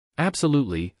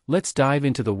Absolutely, let's dive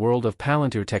into the world of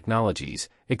Palantir Technologies,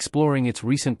 exploring its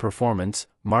recent performance,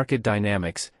 market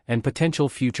dynamics, and potential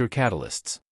future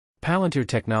catalysts. Palantir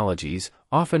Technologies,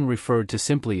 often referred to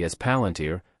simply as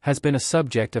Palantir, has been a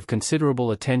subject of considerable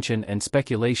attention and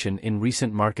speculation in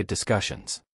recent market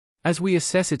discussions. As we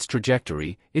assess its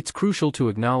trajectory, it's crucial to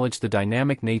acknowledge the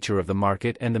dynamic nature of the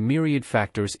market and the myriad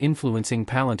factors influencing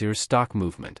Palantir's stock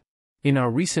movement. In our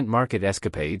recent market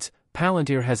escapades,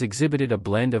 Palantir has exhibited a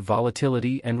blend of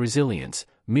volatility and resilience,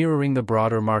 mirroring the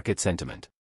broader market sentiment.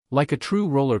 Like a true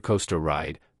roller coaster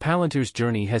ride, Palantir's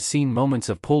journey has seen moments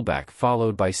of pullback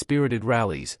followed by spirited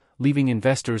rallies, leaving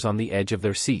investors on the edge of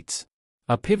their seats.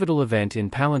 A pivotal event in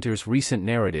Palantir's recent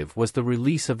narrative was the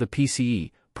release of the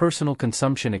PCE, Personal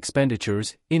Consumption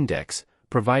Expenditures, Index,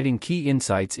 providing key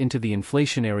insights into the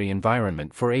inflationary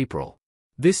environment for April.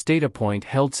 This data point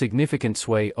held significant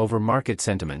sway over market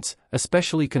sentiments,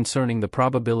 especially concerning the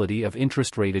probability of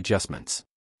interest rate adjustments.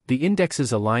 The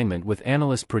index's alignment with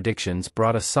analyst predictions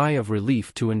brought a sigh of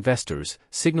relief to investors,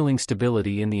 signaling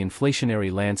stability in the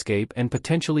inflationary landscape and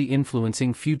potentially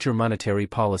influencing future monetary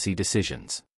policy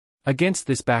decisions. Against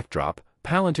this backdrop,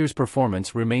 Palantir's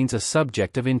performance remains a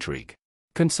subject of intrigue.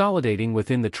 Consolidating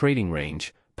within the trading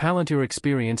range, Palantir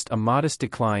experienced a modest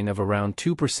decline of around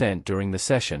 2% during the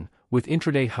session, with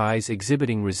intraday highs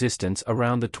exhibiting resistance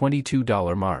around the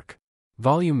 $22 mark.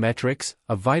 Volume metrics,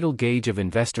 a vital gauge of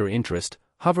investor interest,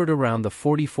 hovered around the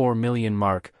 44 million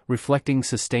mark, reflecting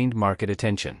sustained market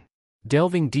attention.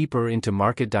 Delving deeper into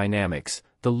market dynamics,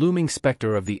 the looming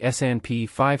specter of the S&P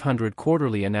 500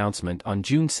 quarterly announcement on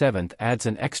June 7 adds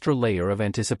an extra layer of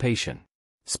anticipation.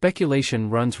 Speculation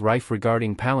runs rife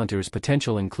regarding Palantir's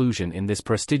potential inclusion in this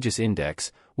prestigious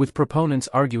index, with proponents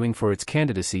arguing for its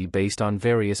candidacy based on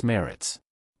various merits.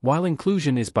 While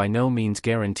inclusion is by no means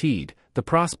guaranteed, the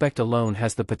prospect alone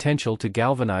has the potential to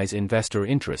galvanize investor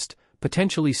interest,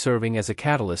 potentially serving as a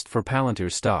catalyst for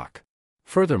Palantir's stock.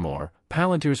 Furthermore,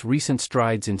 Palantir's recent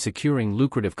strides in securing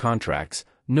lucrative contracts,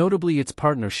 notably its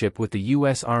partnership with the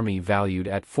U.S. Army valued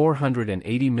at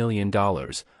 $480 million,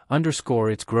 underscore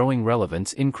its growing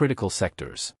relevance in critical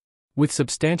sectors. With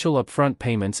substantial upfront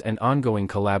payments and ongoing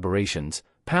collaborations,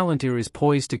 Palantir is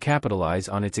poised to capitalize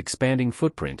on its expanding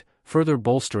footprint, further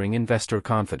bolstering investor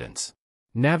confidence.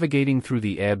 Navigating through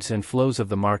the ebbs and flows of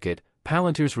the market,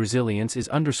 Palantir's resilience is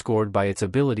underscored by its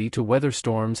ability to weather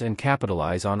storms and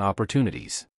capitalize on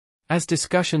opportunities. As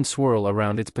discussions swirl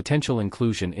around its potential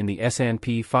inclusion in the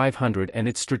S&P 500 and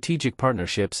its strategic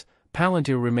partnerships,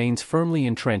 Palantir remains firmly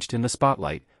entrenched in the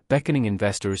spotlight, beckoning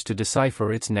investors to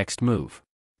decipher its next move.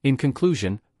 In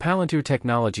conclusion, Palantir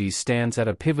Technologies stands at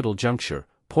a pivotal juncture,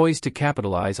 poised to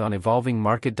capitalize on evolving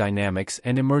market dynamics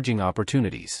and emerging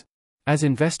opportunities. As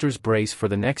investors brace for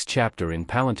the next chapter in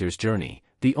Palantir's journey,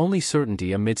 the only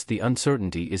certainty amidst the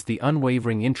uncertainty is the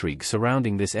unwavering intrigue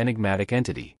surrounding this enigmatic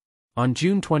entity. On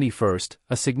June 21,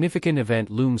 a significant event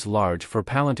looms large for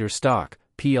Palantir stock,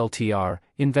 PLTR,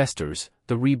 investors,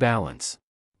 the rebalance.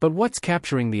 But what's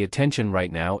capturing the attention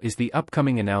right now is the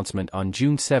upcoming announcement on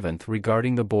June 7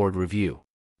 regarding the board review.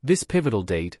 This pivotal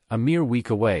date, a mere week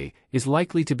away, is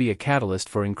likely to be a catalyst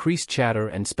for increased chatter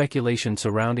and speculation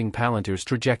surrounding Palantir's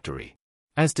trajectory.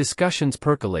 As discussions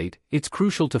percolate, it's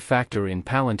crucial to factor in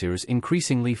Palantir's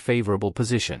increasingly favorable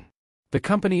position. The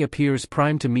company appears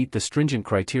primed to meet the stringent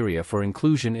criteria for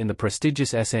inclusion in the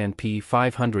prestigious S&P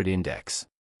 500 index.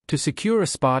 To secure a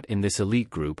spot in this elite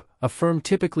group, a firm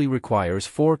typically requires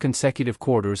 4 consecutive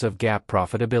quarters of GAAP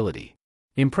profitability.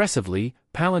 Impressively,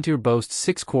 Palantir boasts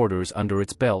 6 quarters under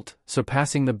its belt,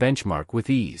 surpassing the benchmark with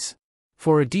ease.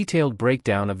 For a detailed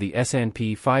breakdown of the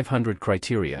S&P 500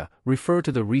 criteria, refer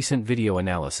to the recent video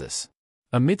analysis.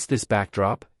 Amidst this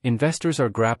backdrop, investors are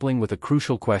grappling with a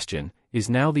crucial question: is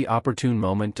now the opportune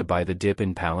moment to buy the dip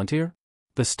in Palantir?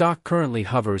 The stock currently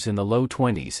hovers in the low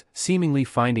 20s, seemingly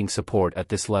finding support at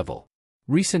this level.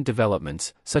 Recent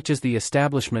developments, such as the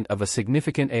establishment of a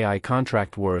significant AI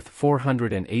contract worth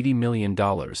 $480 million,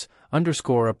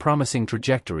 underscore a promising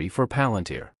trajectory for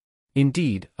Palantir.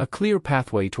 Indeed, a clear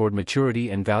pathway toward maturity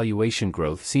and valuation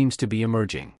growth seems to be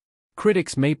emerging.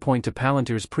 Critics may point to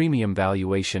Palantir's premium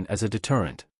valuation as a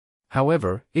deterrent.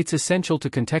 However, it's essential to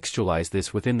contextualize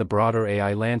this within the broader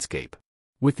AI landscape.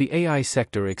 With the AI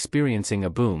sector experiencing a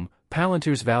boom,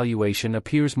 Palantir's valuation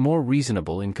appears more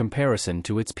reasonable in comparison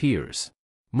to its peers.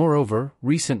 Moreover,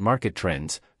 recent market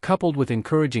trends, coupled with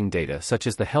encouraging data such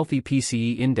as the healthy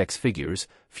PCE index figures,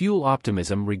 fuel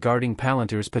optimism regarding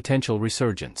Palantir's potential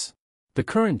resurgence. The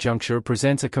current juncture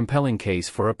presents a compelling case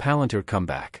for a Palantir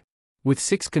comeback. With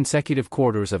 6 consecutive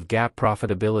quarters of GAAP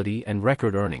profitability and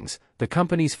record earnings, the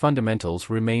company's fundamentals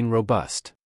remain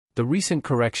robust. The recent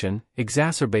correction,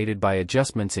 exacerbated by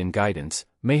adjustments in guidance,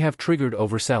 may have triggered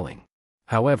overselling.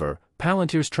 However,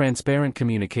 Palantir's transparent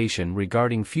communication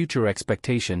regarding future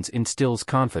expectations instills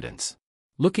confidence.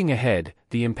 Looking ahead,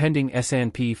 the impending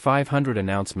S&P 500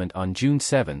 announcement on June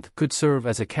 7 could serve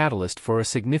as a catalyst for a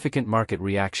significant market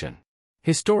reaction.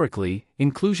 Historically,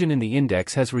 inclusion in the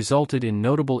index has resulted in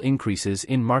notable increases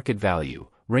in market value,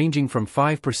 ranging from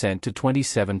 5% to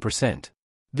 27%.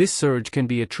 This surge can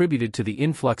be attributed to the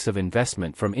influx of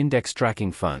investment from index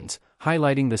tracking funds,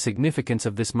 highlighting the significance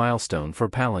of this milestone for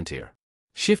Palantir.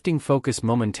 Shifting focus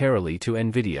momentarily to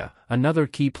Nvidia, another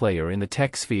key player in the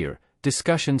tech sphere,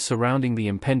 discussions surrounding the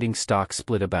impending stock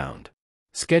split abound.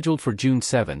 Scheduled for June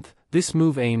 7, this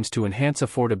move aims to enhance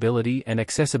affordability and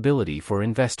accessibility for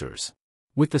investors.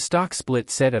 With the stock split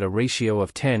set at a ratio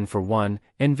of 10-for-1,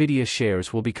 Nvidia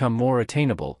shares will become more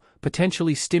attainable,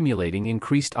 potentially stimulating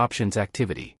increased options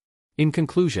activity. In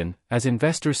conclusion, as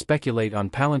investors speculate on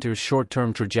Palantir's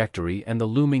short-term trajectory and the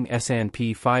looming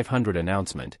S&P 500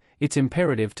 announcement, it's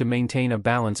imperative to maintain a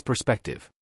balanced perspective.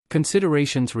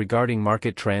 Considerations regarding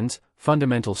market trends,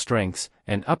 fundamental strengths,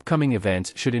 and upcoming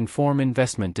events should inform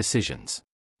investment decisions.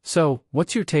 So,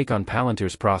 what's your take on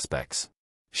Palantir's prospects?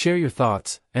 Share your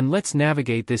thoughts, and let's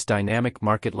navigate this dynamic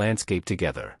market landscape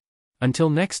together. Until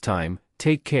next time,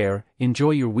 take care,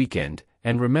 enjoy your weekend,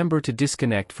 and remember to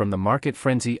disconnect from the market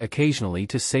frenzy occasionally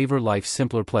to savor life's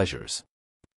simpler pleasures.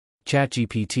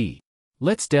 ChatGPT.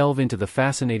 Let's delve into the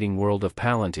fascinating world of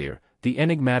Palantir, the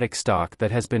enigmatic stock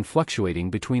that has been fluctuating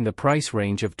between the price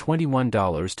range of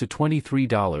 $21 to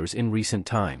 $23 in recent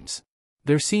times.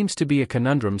 There seems to be a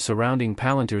conundrum surrounding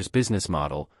Palantir's business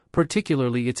model,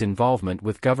 particularly its involvement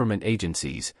with government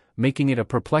agencies, making it a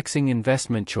perplexing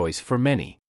investment choice for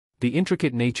many. The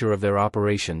intricate nature of their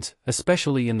operations,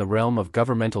 especially in the realm of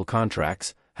governmental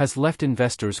contracts, has left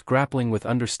investors grappling with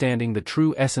understanding the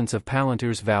true essence of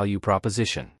Palantir's value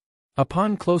proposition.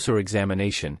 Upon closer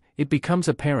examination, it becomes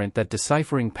apparent that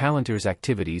deciphering Palantir's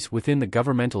activities within the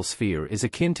governmental sphere is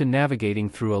akin to navigating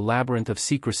through a labyrinth of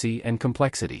secrecy and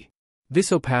complexity.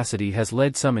 This opacity has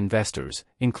led some investors,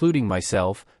 including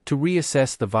myself, to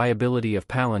reassess the viability of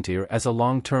Palantir as a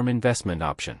long-term investment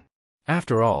option.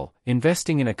 After all,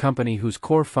 investing in a company whose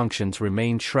core functions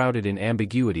remain shrouded in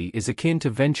ambiguity is akin to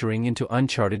venturing into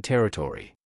uncharted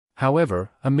territory.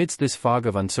 However, amidst this fog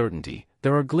of uncertainty,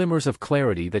 there are glimmers of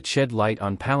clarity that shed light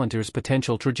on Palantir's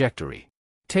potential trajectory.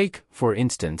 Take, for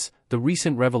instance, the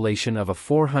recent revelation of a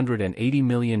 $480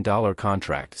 million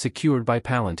contract secured by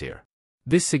Palantir.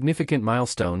 This significant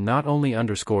milestone not only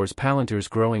underscores Palantir's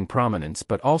growing prominence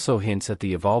but also hints at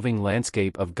the evolving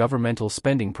landscape of governmental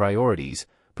spending priorities,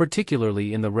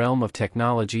 particularly in the realm of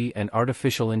technology and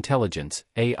artificial intelligence,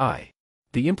 AI.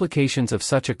 The implications of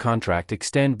such a contract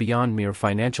extend beyond mere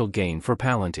financial gain for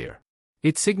Palantir.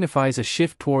 It signifies a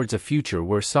shift towards a future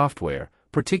where software,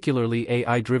 particularly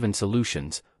AI-driven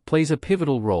solutions, plays a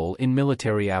pivotal role in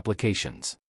military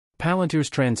applications. Palantir's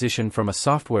transition from a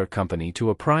software company to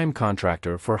a prime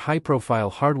contractor for high-profile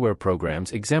hardware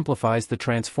programs exemplifies the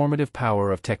transformative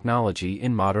power of technology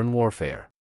in modern warfare.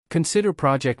 Consider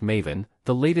Project Maven,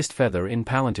 the latest feather in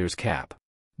Palantir's cap.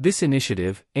 This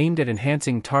initiative, aimed at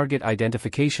enhancing target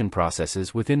identification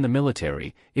processes within the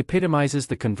military, epitomizes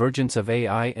the convergence of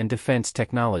AI and defense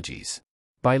technologies.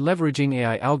 By leveraging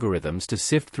AI algorithms to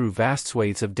sift through vast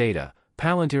swathes of data,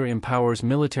 Palantir empowers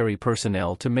military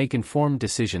personnel to make informed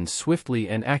decisions swiftly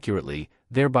and accurately,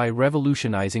 thereby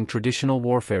revolutionizing traditional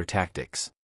warfare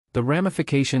tactics. The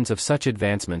ramifications of such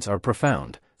advancements are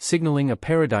profound, signaling a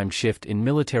paradigm shift in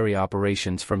military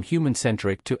operations from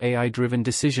human-centric to AI-driven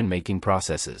decision-making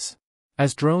processes.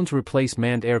 As drones replace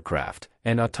manned aircraft,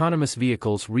 and autonomous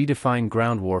vehicles redefine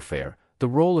ground warfare, the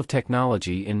role of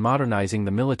technology in modernizing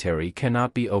the military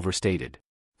cannot be overstated.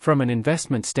 From an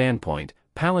investment standpoint,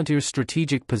 Palantir's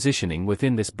strategic positioning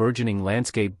within this burgeoning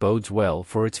landscape bodes well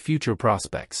for its future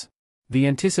prospects. The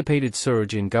anticipated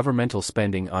surge in governmental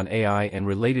spending on AI and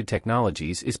related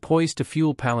technologies is poised to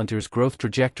fuel Palantir's growth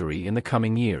trajectory in the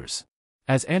coming years.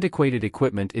 As antiquated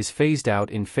equipment is phased out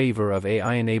in favor of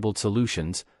AI-enabled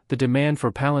solutions, the demand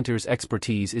for Palantir's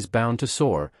expertise is bound to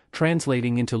soar,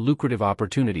 translating into lucrative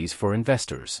opportunities for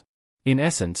investors. In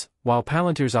essence, while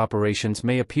Palantir's operations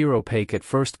may appear opaque at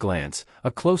first glance,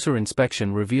 a closer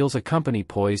inspection reveals a company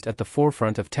poised at the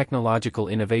forefront of technological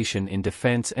innovation in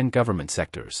defense and government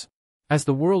sectors. As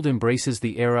the world embraces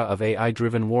the era of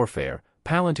AI-driven warfare,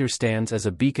 Palantir stands as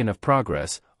a beacon of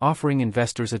progress, offering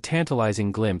investors a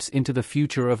tantalizing glimpse into the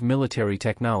future of military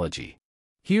technology.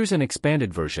 Here's an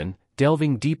expanded version,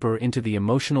 delving deeper into the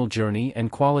emotional journey and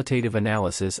qualitative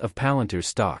analysis of Palantir's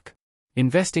stock.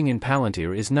 Investing in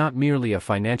Palantir is not merely a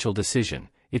financial decision,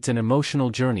 it's an emotional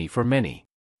journey for many.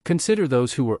 Consider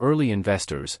those who were early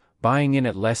investors, buying in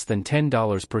at less than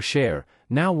 $10 per share,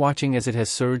 now watching as it has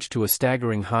surged to a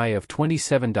staggering high of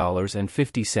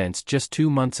 $27.50 just 2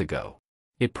 months ago.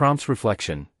 It prompts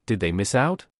reflection: did they miss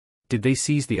out? Did they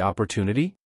seize the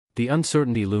opportunity? The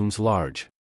uncertainty looms large.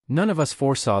 None of us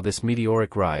foresaw this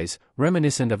meteoric rise,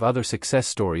 reminiscent of other success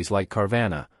stories like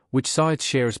Carvana, which saw its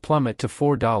shares plummet to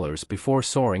 $4 before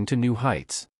soaring to new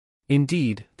heights.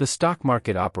 Indeed, the stock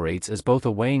market operates as both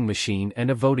a weighing machine and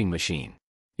a voting machine.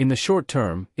 In the short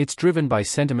term, it's driven by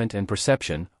sentiment and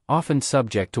perception, often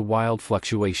subject to wild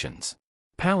fluctuations.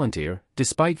 Palantir,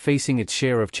 despite facing its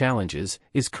share of challenges,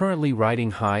 is currently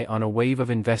riding high on a wave of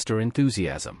investor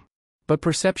enthusiasm. But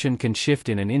perception can shift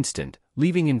in an instant,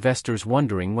 leaving investors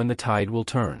wondering when the tide will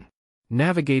turn.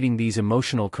 Navigating these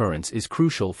emotional currents is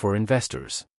crucial for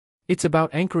investors. It's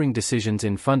about anchoring decisions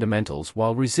in fundamentals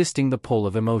while resisting the pull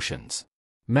of emotions.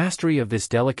 Mastery of this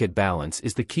delicate balance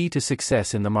is the key to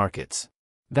success in the markets.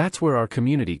 That's where our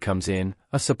community comes in,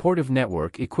 a supportive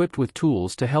network equipped with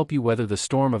tools to help you weather the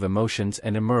storm of emotions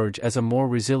and emerge as a more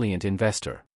resilient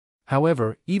investor.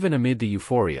 However, even amid the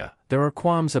euphoria, there are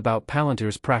qualms about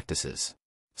Palantir's practices.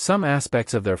 Some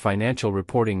aspects of their financial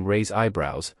reporting raise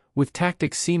eyebrows, with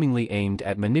tactics seemingly aimed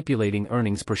at manipulating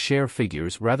earnings per share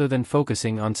figures rather than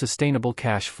focusing on sustainable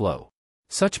cash flow.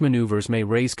 Such maneuvers may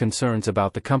raise concerns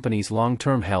about the company's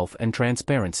long-term health and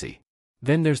transparency.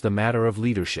 Then there's the matter of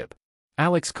leadership.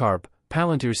 Alex Karp,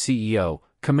 Palantir's CEO,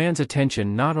 commands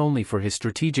attention not only for his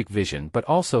strategic vision but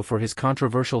also for his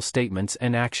controversial statements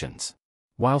and actions.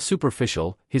 While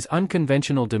superficial, his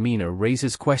unconventional demeanor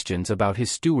raises questions about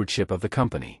his stewardship of the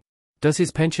company. Does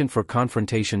his penchant for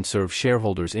confrontation serve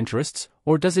shareholders' interests,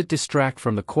 or does it distract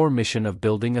from the core mission of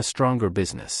building a stronger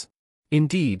business?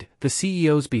 Indeed, the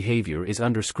CEO's behavior is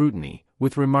under scrutiny,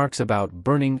 with remarks about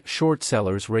burning short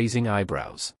sellers raising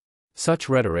eyebrows. Such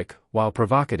rhetoric, while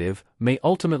provocative, may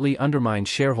ultimately undermine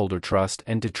shareholder trust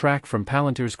and detract from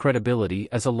Palantir's credibility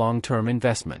as a long-term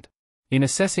investment. In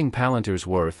assessing Palantir's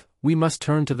worth, we must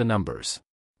turn to the numbers.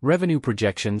 Revenue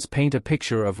projections paint a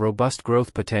picture of robust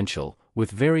growth potential,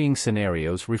 with varying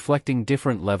scenarios reflecting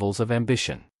different levels of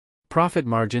ambition. Profit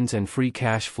margins and free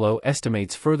cash flow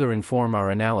estimates further inform our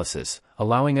analysis,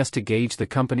 allowing us to gauge the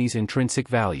company's intrinsic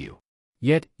value.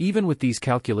 Yet, even with these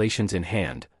calculations in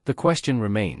hand, the question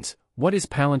remains: what is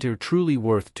Palantir truly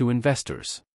worth to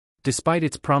investors? Despite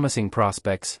its promising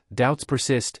prospects, doubts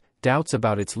persist. Doubts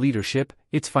about its leadership,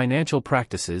 its financial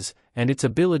practices, and its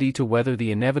ability to weather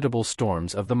the inevitable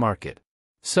storms of the market.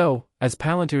 So, as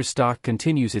Palantir's stock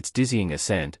continues its dizzying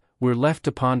ascent, we're left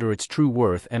to ponder its true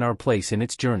worth and our place in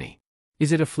its journey.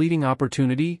 Is it a fleeting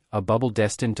opportunity, a bubble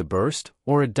destined to burst,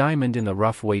 or a diamond in the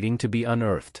rough waiting to be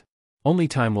unearthed? Only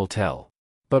time will tell.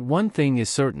 But one thing is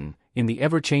certain: in the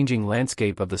ever-changing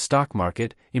landscape of the stock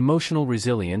market, emotional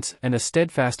resilience and a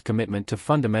steadfast commitment to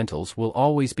fundamentals will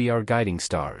always be our guiding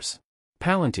stars.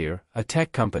 Palantir, a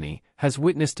tech company, has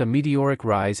witnessed a meteoric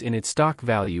rise in its stock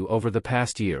value over the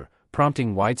past year,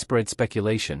 prompting widespread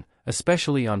speculation,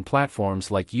 especially on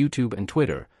platforms like YouTube and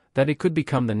Twitter, that it could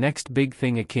become the next big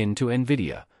thing akin to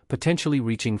Nvidia, potentially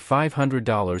reaching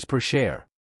 $500 per share.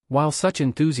 While such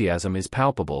enthusiasm is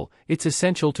palpable, it's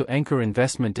essential to anchor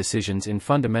investment decisions in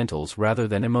fundamentals rather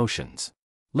than emotions.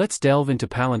 Let's delve into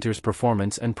Palantir's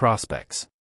performance and prospects.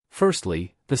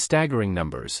 Firstly, the staggering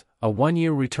numbers: a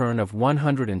one-year return of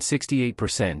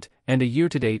 168% and a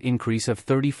year-to-date increase of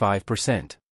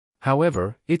 35%.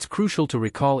 However, it's crucial to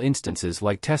recall instances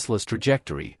like Tesla's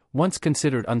trajectory, once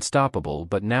considered unstoppable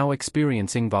but now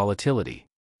experiencing volatility.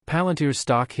 Palantir's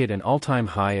stock hit an all-time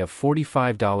high of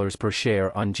 $45 per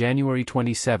share on January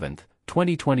 27,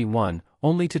 2021,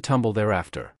 only to tumble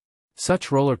thereafter.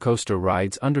 Such roller coaster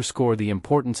rides underscore the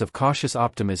importance of cautious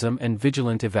optimism and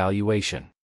vigilant evaluation.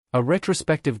 A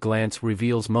retrospective glance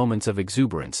reveals moments of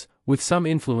exuberance, with some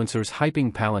influencers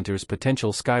hyping Palantir's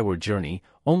potential skyward journey,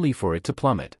 only for it to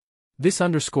plummet. This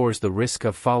underscores the risk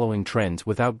of following trends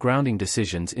without grounding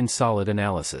decisions in solid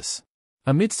analysis.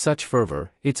 Amidst such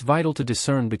fervor, it's vital to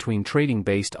discern between trading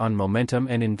based on momentum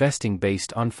and investing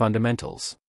based on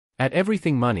fundamentals. At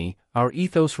Everything Money, our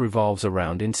ethos revolves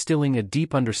around instilling a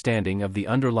deep understanding of the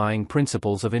underlying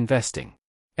principles of investing.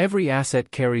 Every asset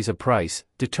carries a price,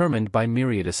 determined by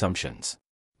myriad assumptions.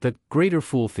 The greater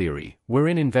fool theory,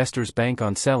 wherein investors bank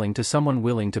on selling to someone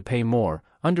willing to pay more,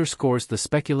 underscores the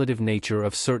speculative nature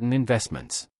of certain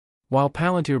investments. While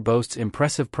Palantir boasts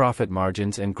impressive profit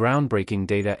margins and groundbreaking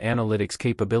data analytics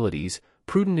capabilities,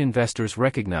 prudent investors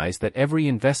recognize that every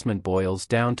investment boils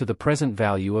down to the present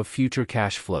value of future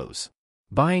cash flows.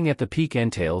 Buying at the peak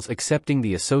entails accepting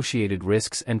the associated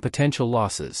risks and potential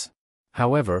losses.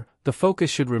 However, the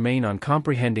focus should remain on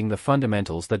comprehending the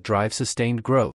fundamentals that drive sustained growth.